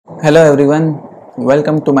Hello everyone,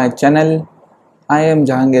 welcome to my channel. I am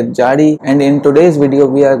Jahangir Jadi and in today's video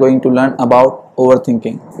we are going to learn about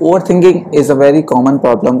overthinking. Overthinking is a very common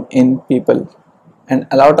problem in people and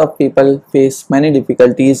a lot of people face many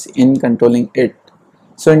difficulties in controlling it.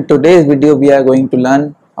 So in today's video we are going to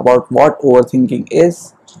learn about what overthinking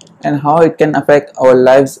is and how it can affect our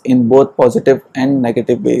lives in both positive and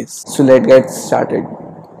negative ways. So let's get started.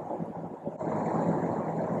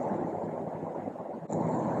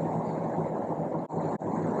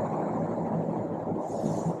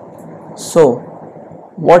 So,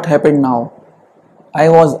 what happened now? I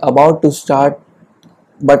was about to start,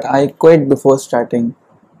 but I quit before starting.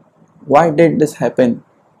 Why did this happen?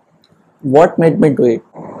 What made me do it?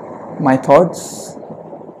 My thoughts?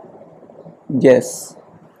 Yes,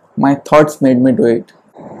 my thoughts made me do it.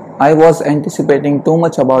 I was anticipating too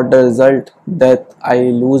much about the result that I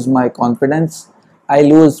lose my confidence, I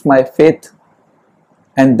lose my faith,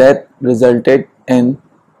 and that resulted in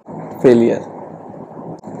failure.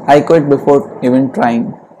 I quit before even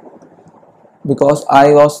trying because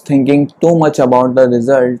I was thinking too much about the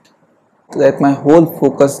result that my whole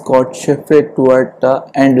focus got shifted toward the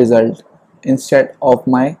end result instead of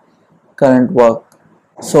my current work.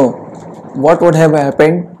 So, what would have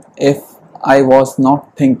happened if I was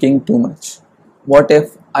not thinking too much? What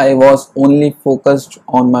if I was only focused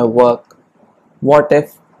on my work? What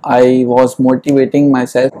if I was motivating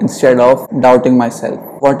myself instead of doubting myself?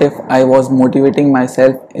 What if I was motivating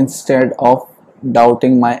myself instead of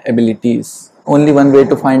doubting my abilities? Only one way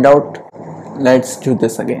to find out. Let's do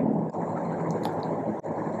this again.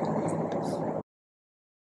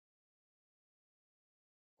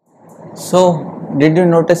 So, did you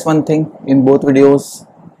notice one thing in both videos?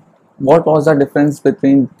 What was the difference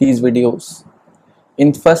between these videos?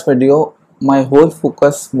 In first video, my whole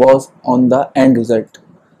focus was on the end result.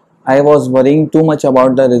 I was worrying too much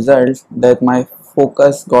about the result that my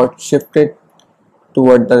focus got shifted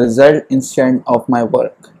toward the result instead of my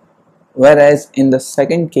work. Whereas in the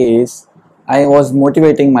second case, I was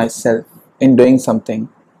motivating myself in doing something.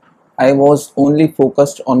 I was only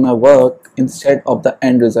focused on my work instead of the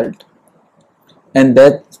end result. And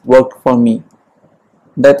that worked for me.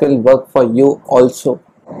 That will work for you also.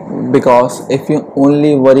 Because if you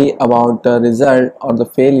only worry about the result or the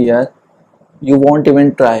failure, you won't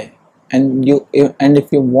even try, and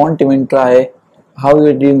if you won't even try, how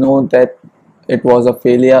did you know that it was a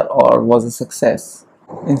failure or was a success?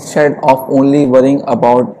 Instead of only worrying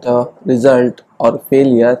about the result or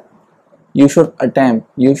failure, you should attempt,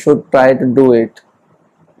 you should try to do it.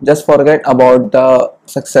 Just forget about the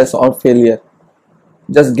success or failure.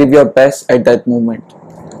 Just give your best at that moment.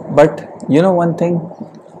 But you know one thing,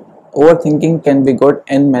 overthinking can be good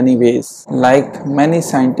in many ways. Like many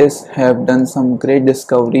scientists have done some great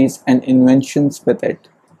discoveries and inventions with it.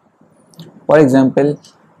 For example,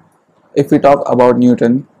 if we talk about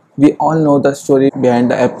Newton, we all know the story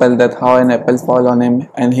behind the apple, that how an apple fall on him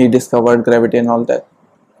and he discovered gravity and all that.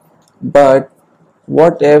 But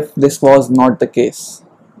what if this was not the case?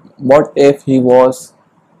 What if he was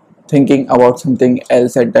thinking about something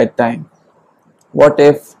else at that time? What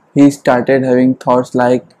if he started having thoughts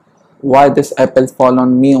like, why this apple fall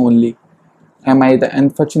on me only? Am I the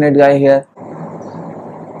unfortunate guy here?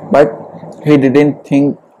 But he didn't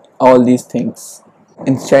think all these things.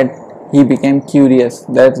 Instead, he became curious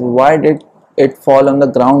that why did it fall on the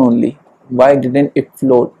ground only? Why didn't it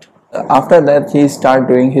float? After that, he started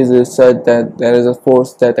doing his research that there is a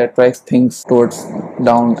force that attracts things towards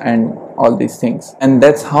down and all these things. And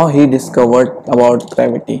that's how he discovered about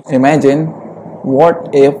gravity. Imagine, what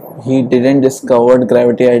if he didn't discover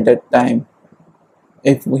gravity at that time?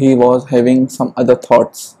 If he was having some other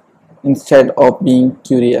thoughts instead of being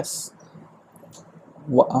curious,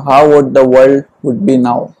 how would the world would be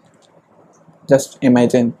now? Just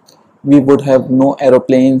imagine, we would have no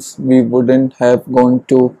aeroplanes, we wouldn't have gone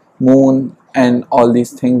to moon, and all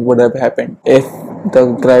these things would have happened if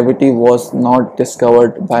the gravity was not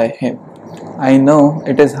discovered by him. I know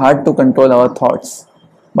it is hard to control our thoughts,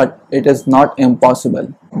 but it is not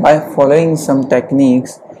impossible. By following some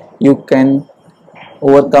techniques, you can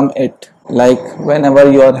overcome it. Like whenever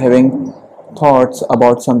you are having thoughts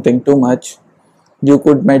about something too much, you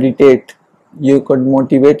could meditate, you could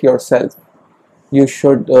motivate yourself, you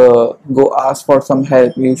should go ask for some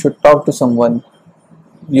help, you should talk to someone,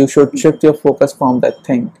 you should shift your focus from that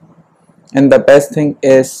thing. And the best thing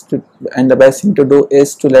to do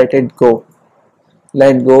is to let it go.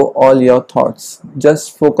 Let go all your thoughts.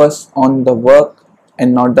 Just focus on the work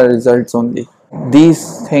and not the results only.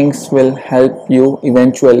 These things will help you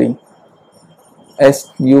eventually. As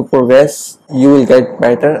you progress, you will get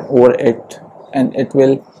better over it and it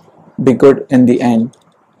will be good in the end.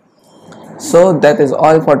 So that is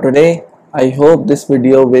all for today. I hope this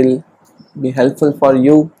video will be helpful for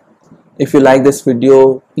you. If you like this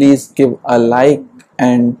video, please give a like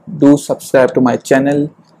and do subscribe to my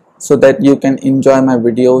channel so that you can enjoy my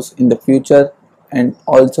videos in the future, and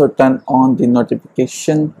also turn on the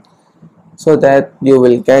notification so that you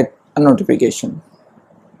will get a notification.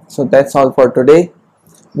 So that's all for today.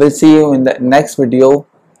 We'll see you in the next video.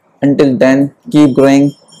 Until then, keep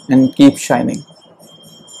growing and keep shining.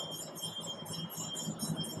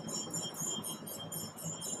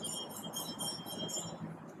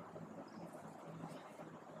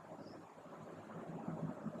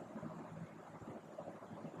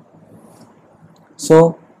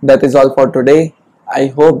 So that is all for today. I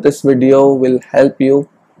hope this video will help you.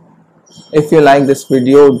 If you like this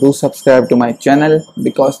video, do subscribe to my channel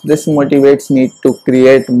because this motivates me to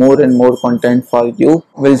create more and more content for you.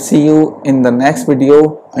 We'll see you in the next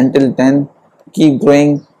video. Until then, keep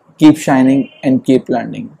growing, keep shining and keep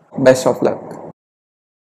learning. Best of luck.